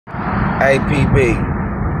APB.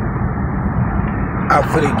 I'm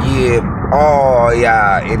finna give all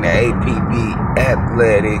y'all in the APB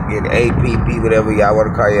athletic and APB, whatever y'all want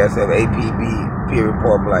to call yourself, APB, period,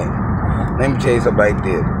 point blank. Let me tell you something like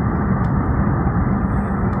this.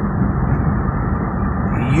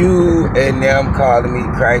 You and them calling me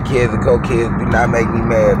crackheads and cokeheads do not make me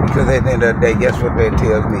mad, because at the end of the day, guess what that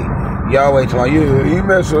tells me? You always talking, you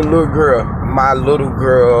mess with a little girl. My little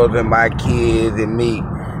girls and my kids and me.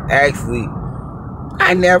 Actually,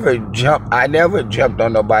 I never jumped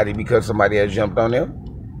on nobody because somebody else jumped on them.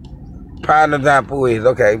 Prime example is,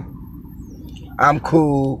 okay, I'm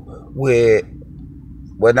cool with,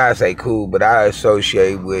 well, not say cool, but I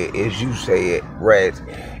associate with, as you said, rats.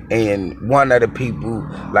 And one of the people,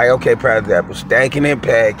 like, okay, for example, Stacking and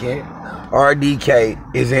Packing,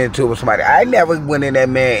 RDK is into it with somebody. I never went in that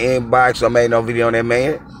man inbox or made no video on that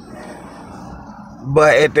man.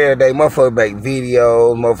 But at the end of the day, motherfuckers make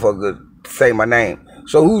videos, motherfuckers say my name.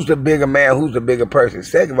 So who's the bigger man? Who's the bigger person?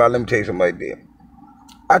 Second of all, let me tell you something like that.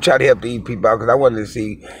 I try to help these people out because I wanted to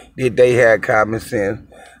see if they had common sense.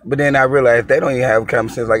 But then I realized they don't even have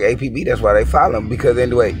common sense like APB. That's why they follow them. Because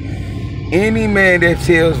anyway, any man that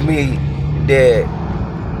tells me that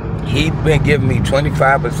he been giving me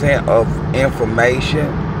 25% of information,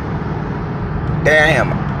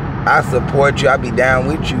 damn, I support you. I be down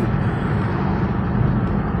with you.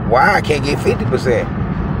 Why I can't get 50%?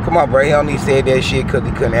 Come on, bro. He only said that shit because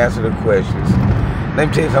he couldn't answer the questions. Let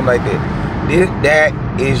me tell you something like this. That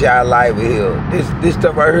is y'all livelihood. This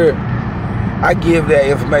stuff right here, I give that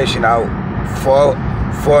information out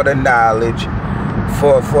for the knowledge,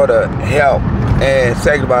 for the help. And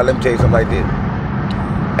second of all, let me tell you something like this.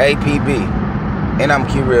 APB, and I'm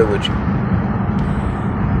keep real with you.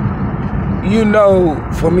 You know,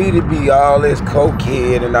 for me to be all this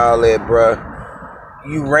cokehead and all that, bruh,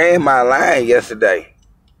 you ran my line yesterday.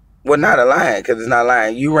 Well, not a line, because it's not a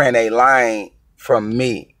line. You ran a line from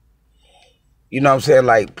me. You know what I'm saying?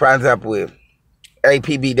 Like, for example, with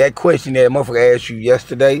APB, that question that motherfucker asked you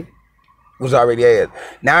yesterday was already asked.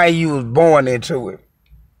 Now you was born into it.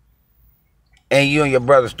 And you and your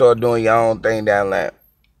brother start doing your own thing down the line.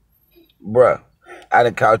 Bruh, I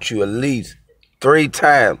done caught you at least 3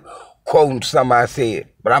 times quoting something I said.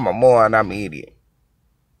 But I'm a moron, I'm an idiot.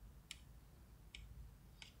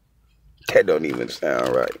 That don't even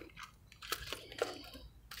sound right.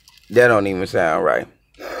 That don't even sound right.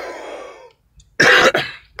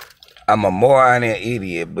 I'm a moron and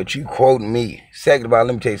idiot, but you quoting me. Second of all,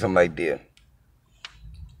 let me tell you something like this.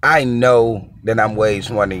 I know that I'm way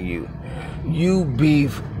smarter than you. You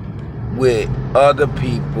beef with other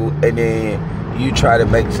people, and then you try to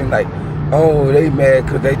make it seem like, oh, they mad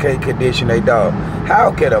because they can't condition their dog.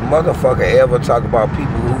 How can a motherfucker ever talk about people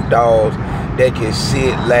who dogs that can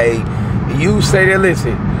sit, lay? You say that,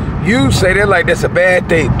 listen, you say that like that's a bad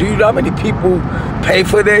thing. Do you know how many people pay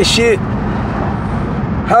for that shit?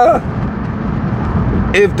 Huh?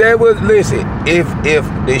 If that was, listen, if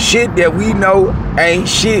the shit that we know ain't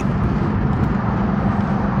shit,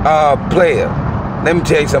 player, let me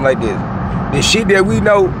tell you something like this. The shit that we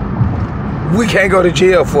know, we can't go to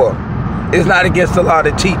jail for. It's not against the law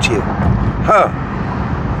to teach it. Huh?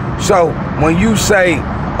 So, when you say,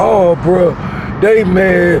 oh, bro, they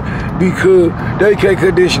mad because they can't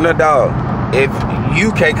condition a dog. If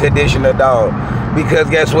you can't condition a dog, because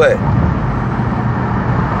guess what?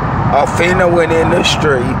 A finna went in the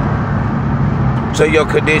street, so your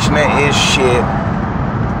conditioner is shit.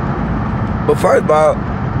 But first of all,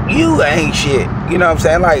 you ain't shit. You know what I'm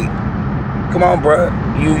saying? Like, come on, bro.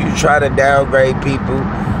 You try to downgrade people.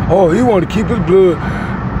 Oh, he want to keep his blood.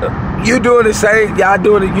 You doing the same. Y'all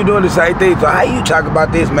doing it. You doing the same thing. So how you talk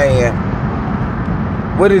about this man?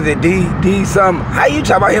 What is it? D something. How you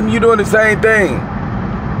talk about him? You doing the same thing?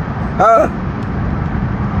 Huh?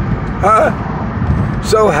 Huh?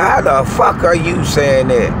 So how the fuck are you saying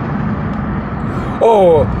that?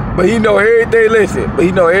 Oh, but he know everything, listen, but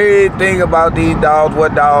he know everything about these dogs,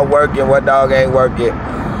 what dog working, what dog ain't working.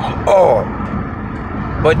 Oh,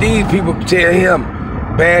 but these people tell him,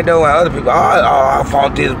 Bando and other people, I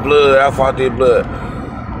found this blood, I found this blood.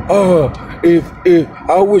 Oh, if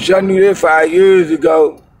I wish I knew that 5 years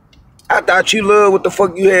ago. I thought you loved what the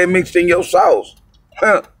fuck you had mixed in your sauce.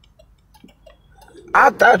 Huh? I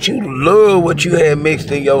thought you loved what you had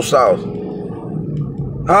mixed in your sauce.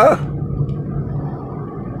 Huh?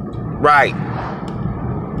 Right.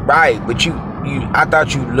 Right, but I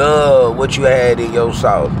thought you loved what you had in your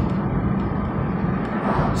sauce.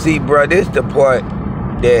 See, bro, this the part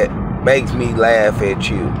that makes me laugh at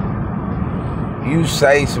you. You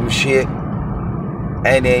say some shit,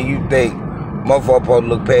 and then you think, motherfucker supposed to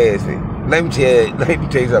look past it. Let me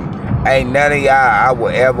tell you something. ain't none of y'all I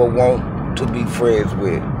would ever want to be friends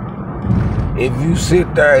with. If you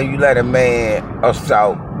sit there and you let a man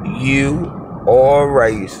assault you or a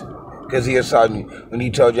race, because he assaulted you when he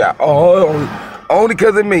told y'all, oh, only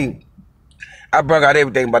because of me, I brought out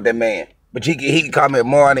everything about that man. But he can call me a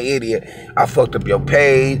moron, an idiot. I fucked up your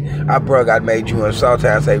page. I made you insult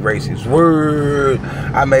and say racist words.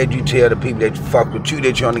 I made you tell the people that fuck with you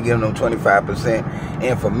that you only give them 25%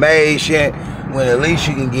 information. When at least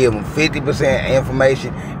you can give them 50%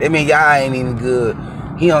 information. That mean y'all ain't even good.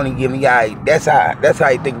 He only giving y'all, that's how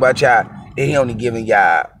he think about y'all. That he only giving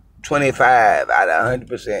y'all 25 out of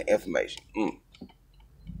 100% information.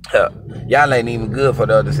 Y'all ain't even good for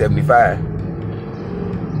the other 75.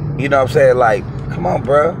 You know what I'm saying? Like, come on,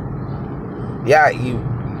 bro. Yeah, you.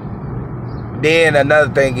 Then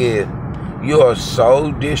another thing is, you are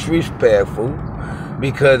so disrespectful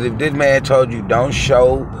because if this man told you don't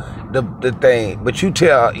show the thing, but you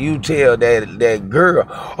tell that girl,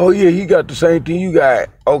 oh yeah, he got the same thing you got.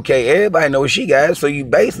 Okay, everybody knows she got it, so you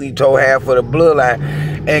basically told half of the bloodline.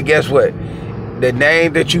 And guess what? The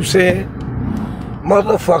name that you said,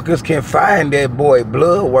 motherfuckers can find that boy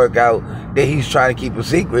blood workout that he's trying to keep a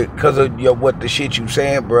secret because of what the shit you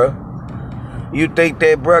saying, bro. You think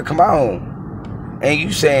that, bro? Come on. And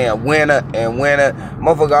you saying winner and winner.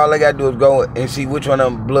 Motherfucker, all they gotta do is go and see which one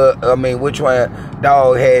of them which one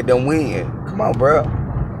dog had them win. Come on, bro.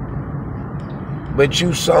 But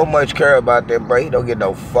you so much care about that, bro. He don't get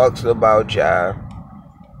no fucks about y'all.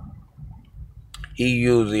 He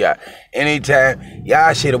usually, anytime,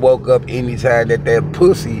 y'all should have woke up anytime that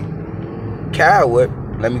pussy coward,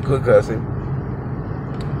 let me quit cussing,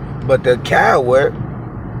 but the coward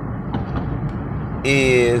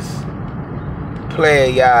is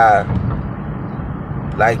playing y'all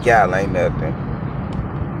like y'all ain't nothing.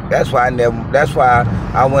 That's why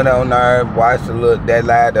I went on there and watched that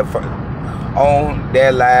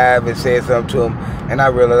live and said something to him, and I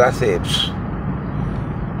realized, I said, psh,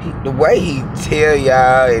 the way he tell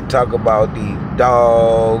y'all and talk about these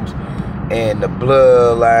dogs and the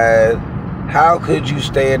bloodlines, how could you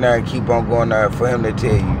stay in there and keep on going there for him to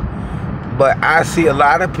tell you? But I see a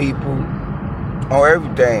lot of people on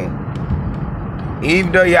everything.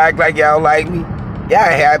 Even though y'all act like y'all like me, y'all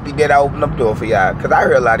happy that I opened up the door for y'all. Because I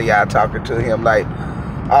heard a lot of y'all talking to him like,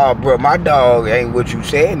 oh, bro, my dog ain't what you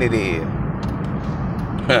saying it is.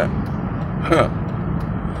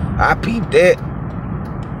 I peeped that.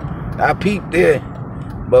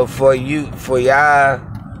 But for y'all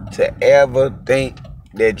to ever think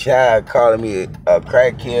that y'all calling me a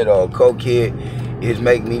crackhead or a cokehead is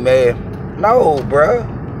making me mad? No, bruh.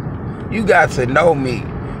 You got to know me.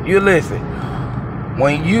 You listen.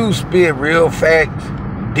 When you spit real facts,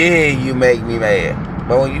 then you make me mad.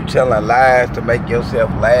 But when you telling lies to make yourself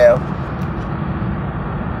laugh,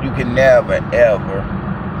 you can never, ever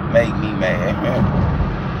make me mad.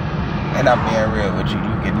 And I'm being real with you.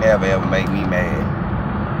 You can never, ever make me mad.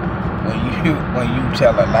 When you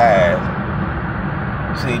telling lies.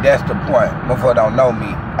 See, that's the point. Motherfucker don't know me.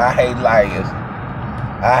 I hate liars.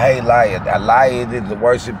 Liars is the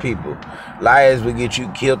worst of people. Liars will get you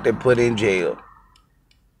killed and put in jail.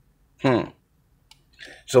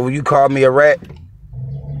 So when you call me a rat,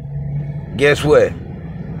 guess what?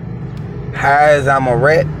 How as I'm a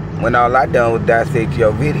rat when all I done was dissect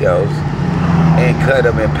your videos and cut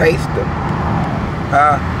them and paste them?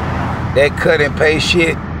 That cut and paste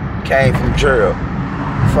shit came from Gerald.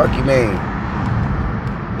 Fuck you mean?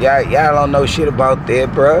 Y'all don't know shit about that,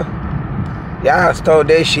 bruh. Y'all stole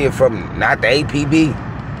that shit from, not the APB.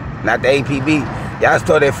 Y'all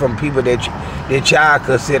stole that from people that y'all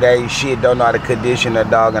consider ain't shit, don't know how to condition a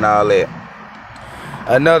dog and all that.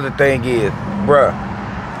 Another thing is, bruh,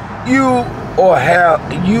 you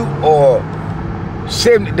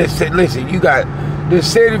got the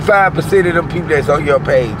 75% of them people that's on your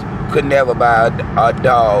page could never buy a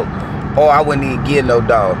dog, or I wouldn't even get no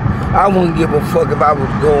dog. I wouldn't give a fuck if I was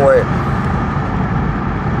going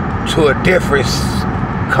to a different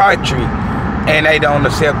country and they don't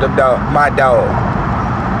accept my dog.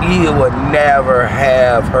 You would never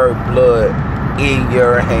have her blood in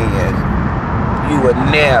your hands. You would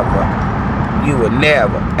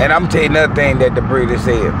never. And I'm telling you another thing that the breeder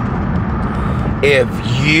said. If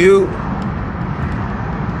you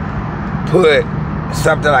put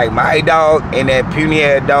something like my dog and that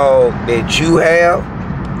puny-ass dog that you have,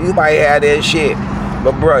 you might have that shit.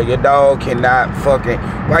 But bro, your dog cannot fucking...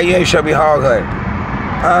 Why you ain't show me hog hunting?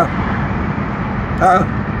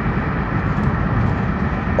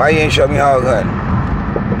 Why you ain't show me hog hunting?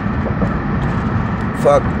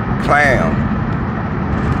 Fuck clown.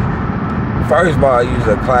 First of all, you's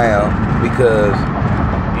a clown because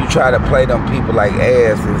you try to play them people like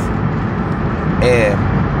asses. And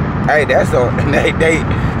hey, that's on.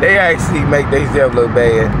 They actually make themselves look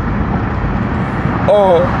bad.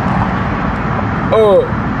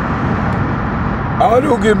 I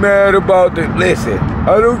don't get mad about the. Listen,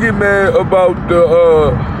 I don't get mad about the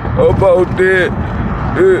about that.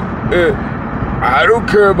 I don't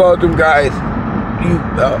care about them guys.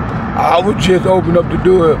 I would just open up the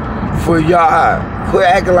door for y'all. Quit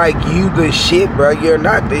acting like you the shit, bro. You're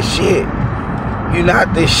not the shit. You're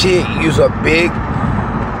not the shit. You's a big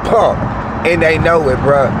punk, and they know it,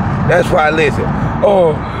 bro. That's why. Listen.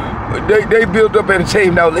 They built up in a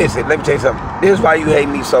team. Now listen, let me tell you something. This is why you hate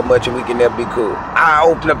me so much and we can never be cool. I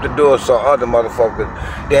open up the door so other motherfuckers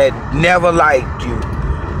that never liked you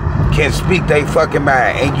can speak their fucking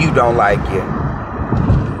mind, and you don't like it.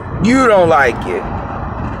 You don't like it.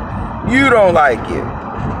 You don't like it.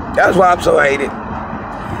 That's why I'm so hated.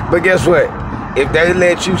 But guess what? If they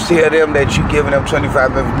let you tell them that you giving them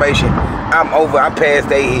 25 information, I'm over. I'm past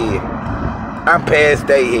their head. I'm past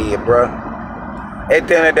their head, bruh. At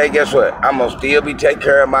the end of the day, guess what? I'm gonna still be taking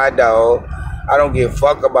care of my dog. I don't give a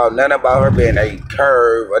fuck about none about her being a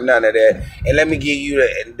curve or none of that. And let me give you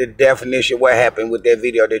the definition of what happened with that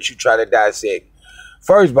video that you try to dissect.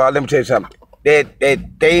 First of all, let me tell you something. That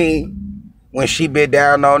thing, when she bit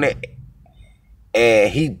down on it and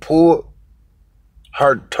he pulled,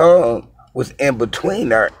 her tongue was in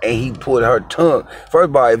between her and he pulled her tongue. First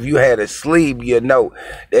of all, if you had a sleeve, you know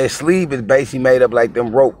that sleeve is basically made up like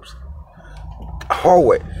them ropes.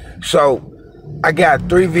 Hard. So I got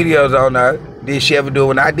 3 videos on her. Did she ever do it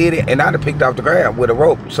when I did it? And I'd have picked off the ground with a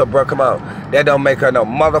rope. So bro, come on. That don't make her no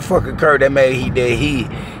motherfucking curve. That made he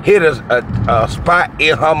hit a spot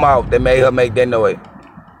in her mouth that made her make that noise.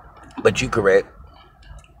 But you correct.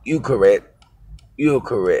 You correct. You're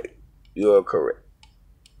correct. You're correct.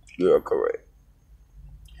 You're correct.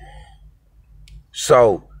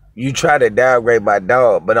 So you try to downgrade my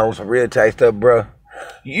dog, but on some real tight stuff, bro.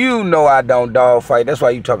 You know I don't dog fight. That's why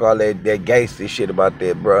you talk all that gangster shit about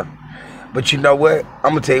that, bro. But you know what?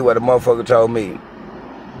 I'm gonna tell you what a motherfucker told me.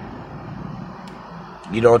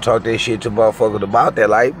 You don't talk that shit to motherfuckers about that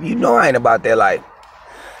life. You know I ain't about that life.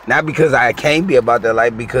 Not because I can't be about that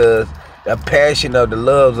life, because the passion of the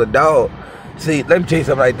loves of dog. See, let me tell you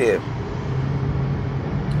something like this.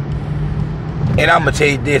 And I'm gonna tell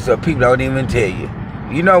you this, so people don't even tell you.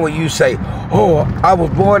 You know when you say, "Oh, I was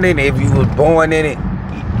born in it." If you was born in it,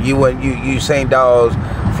 you seen dogs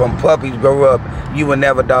from puppies grow up. You would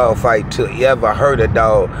never dog fight till you ever hurt a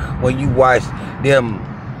dog. When you watch them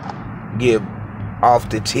get off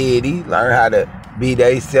the titty, learn how to be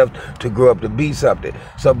themselves to grow up to be something.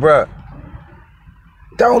 So, bruh,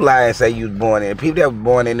 don't lie and say you was born in it. People that was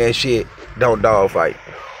born in that shit don't dog fight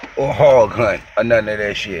or hog hunt or none of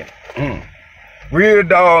that shit. Real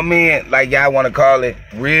dog men, like y'all want to call it,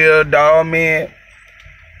 real dog men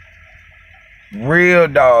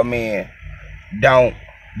don't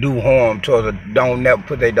do harm towards a, don't never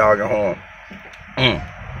put their dog in harm.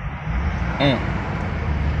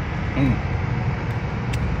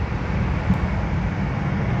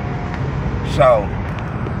 So,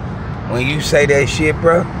 when you say that shit,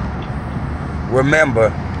 bro, remember,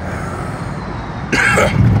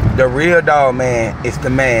 the real dog man is the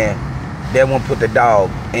man that won't put the dog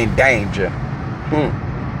in danger.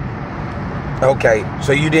 Okay,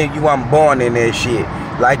 so you weren't born in that shit.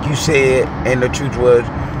 Like you said, and the truth was,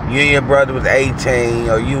 you and your brother was 18,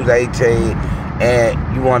 or you was 18,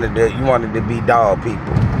 and you wanted to be dog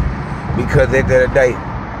people. Because at the end of the day,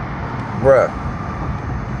 bruh,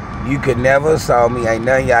 you could never assault me. Ain't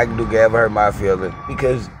nothing y'all can do can ever hurt my feelings.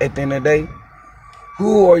 Because at the end of the day,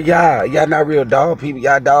 who are y'all? Y'all not real dog people.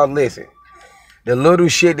 Y'all dog, listen. The little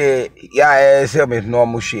shit that y'all ask him is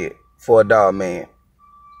normal shit for a dog man.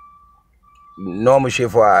 Normal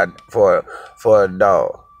shit for a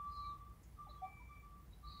dog.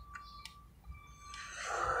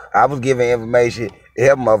 I was giving information to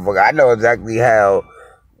him, motherfucker. I know exactly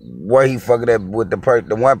where he fucked up with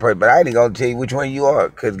the one person, but I ain't gonna tell you which one you are,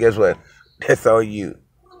 cause guess what? That's on you.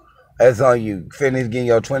 That's on you. Finish getting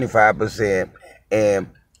your 25%, and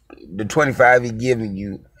the 25 he giving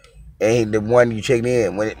you ain't the one you checked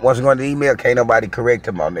in. Once you go to the email, can't nobody correct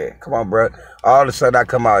him on that. Come on, bro. All of a sudden I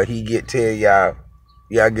come out, he tell y'all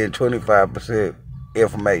get 25%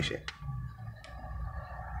 information.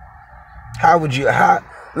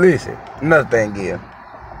 Listen, another thing is,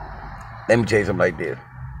 let me tell you something like this.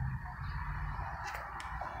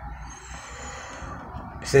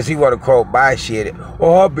 Since he want to quote my shit, I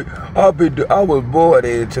was bored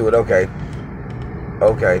into it. Okay.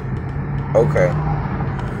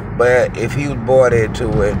 But if he was bored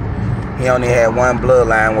into it, He only had one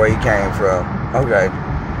bloodline where he came from. Okay.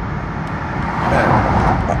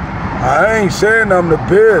 I ain't saying I'm the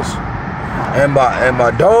best. And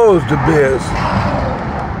my dog's the best.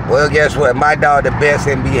 Well, guess what? My dog the best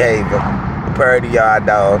in behavior. Compared to y'all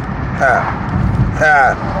dog.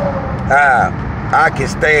 I can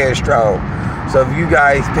stand strong. So if you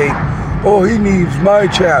guys think, oh, he needs my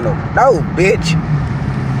channel. No, bitch.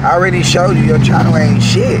 I already showed you your channel ain't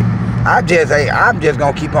shit. I'm just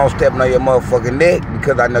gonna keep on stepping on your motherfucking neck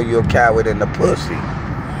because I know you're a coward in the pussy.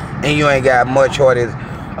 And you ain't got much heart as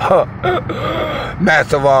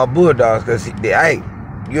master of all bulldogs, cause hey,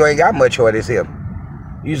 you ain't got much heart as him.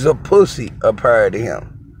 You's a pussy compared to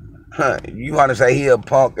him. You wanna say he a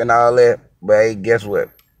punk and all that, but hey, guess what?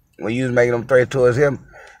 When you was making them threats towards him,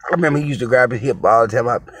 I remember he used to grab his hip all the time.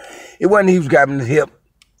 It wasn't he was grabbing his hip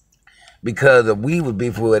because we was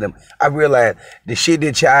beefing with him. I realized the shit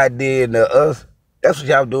that y'all did to us, that's what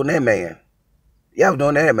y'all was doing to that man. Y'all was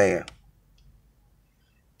doing to that man.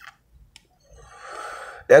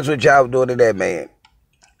 That's what y'all was doing to that man.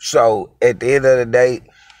 So, at the end of the day,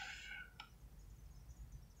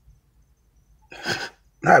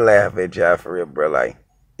 I laugh at y'all for real, bro. Like,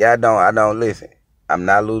 I don't listen. I'm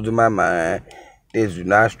not losing my mind. This do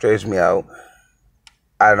not stress me out.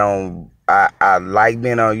 I like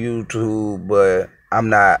being on YouTube, but I'm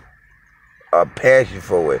not a passion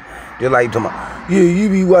for it. Just like tomorrow, you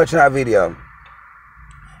be watching our video.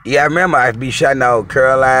 Yeah, I remember I be shouting out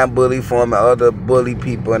Caroline Bully Form and other bully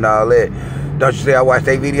people and all that. Don't you say I watch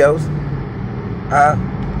their videos?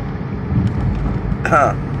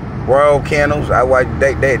 World Kennels, I watch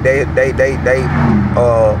they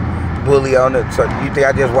bully on it. So you think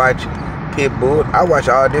I just watch pit bull? I watch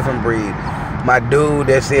all different breeds. My dude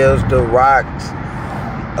that sells the rocks,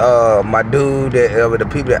 my dude that the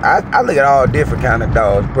people that I look at all different kind of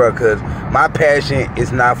dogs, bro. Cause my passion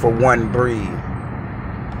is not for one breed.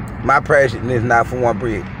 My passion is not for one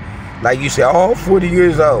breed. Like you said, all 40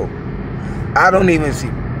 years old. I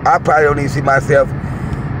probably don't even see myself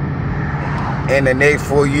in the next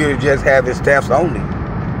 4 years just having staffs only.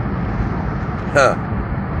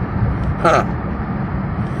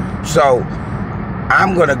 So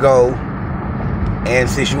I'm gonna go, and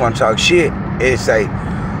since you want to talk shit and say,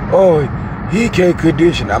 oh, he can't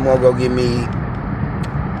condition, I'm gonna go get me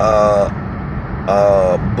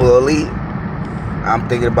bully. I'm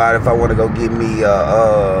thinking about if I want to go get me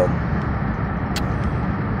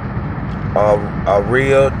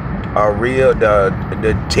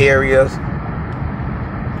the terriers,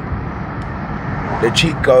 the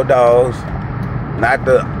Chico dogs, not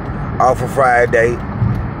the off of Friday.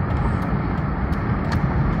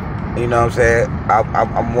 You know what I'm saying?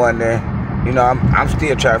 I'm wondering, you know, I'm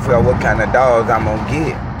still trying to figure out what kind of dogs I'm gonna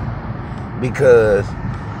get, because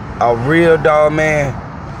a real dog, man,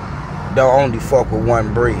 don't only fuck with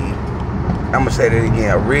one breed. I'm gonna say that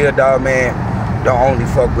again. A real dog, man, don't only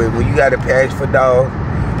fuck with. When you got a passion for dogs,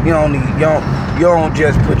 you don't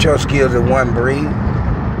just put your skills in one breed.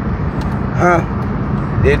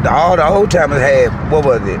 All the old timers had, what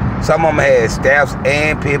was it? Some of them had staffs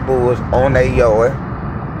and pit bulls on their yard.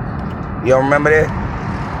 You don't remember that?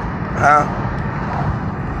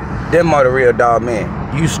 Them are the real dog, man.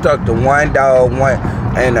 You stuck to one dog,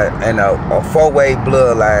 and a four-way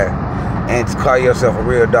bloodline, and to call yourself a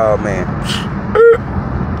real dog, man.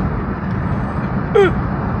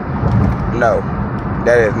 No,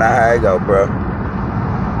 that is not how it go, bro.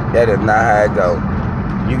 That is not how it go.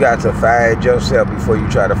 You got to find yourself before you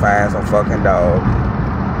try to find some fucking dog.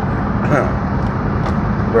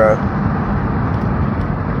 Bro.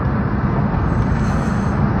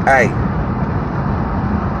 Hey.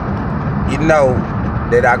 You know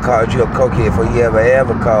that I called you a cokehead before you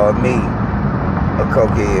ever called me a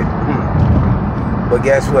cokehead. But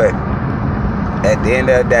guess what? At the end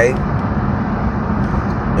of the day,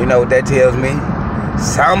 you know what that tells me?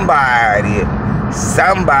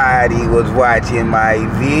 Somebody was watching my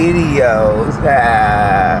videos.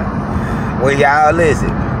 When y'all listen,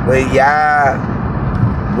 when y'all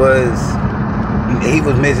he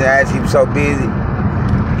was missing ass, he was so busy.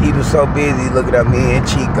 He was so busy looking at me and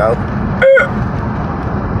Chico.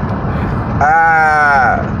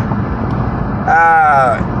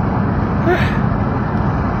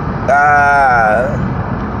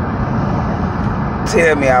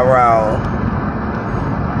 Tell me I'm wrong.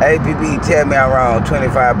 APBT, tell me I'm wrong.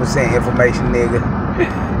 25% information, nigga.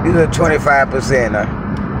 He's a 25%er.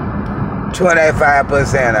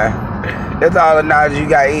 25%er. That's all the knowledge you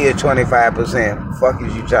got is 25%. Fuck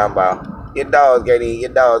is you talking about? Your dogs get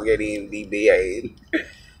in DBA.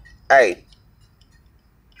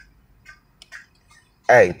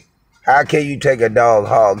 Hey, How can you take a dog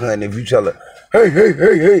hog hunting if you tell her, hey, hey,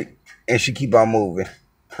 hey, hey, and she keep on moving?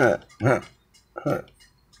 Then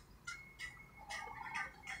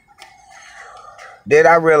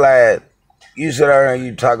I realized you sit there and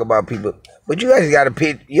you talk about people, but you actually got a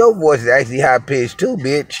pitch. Your voice is actually high pitched too,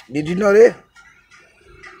 bitch. Did you know that?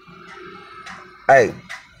 Hey,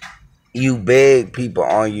 you beg people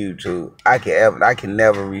on YouTube. I can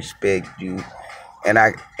never respect you, and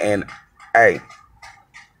hey,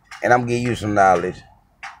 and I'm giving you some knowledge.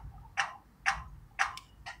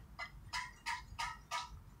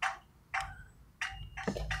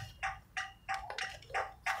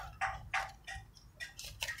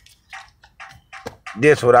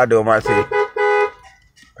 This what I do in my city.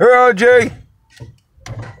 Here, OJ.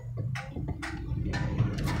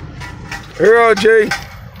 Here, OJ.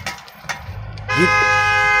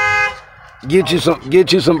 Get you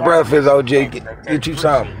some breakfast, OJ. Get you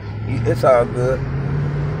some. It's all good.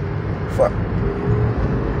 Fuck.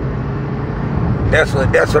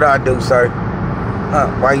 That's what I do, sir.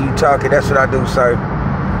 While you talking, that's what I do, sir.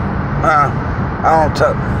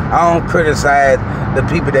 I don't criticize the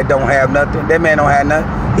people that don't have nothing. That man don't have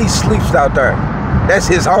nothing. He sleeps out there. That's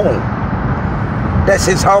his home. That's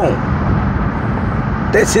his home.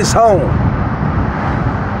 That's his home.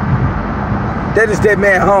 That is that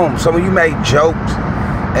man home. So when you make jokes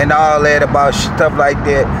and all that about stuff like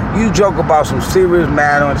that, you joke about some serious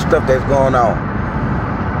matter and stuff that's going on.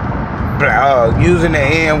 Using the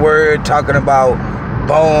N-word, talking about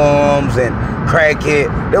bombs and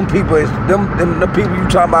crackhead. Them people the people you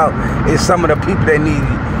talking about is some of the people that need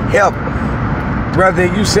help. Rather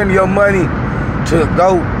than you send your money to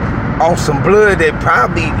go on some blood that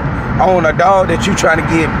probably on a dog that you trying to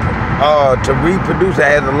get to reproduce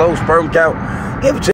that has a low sperm count, give it to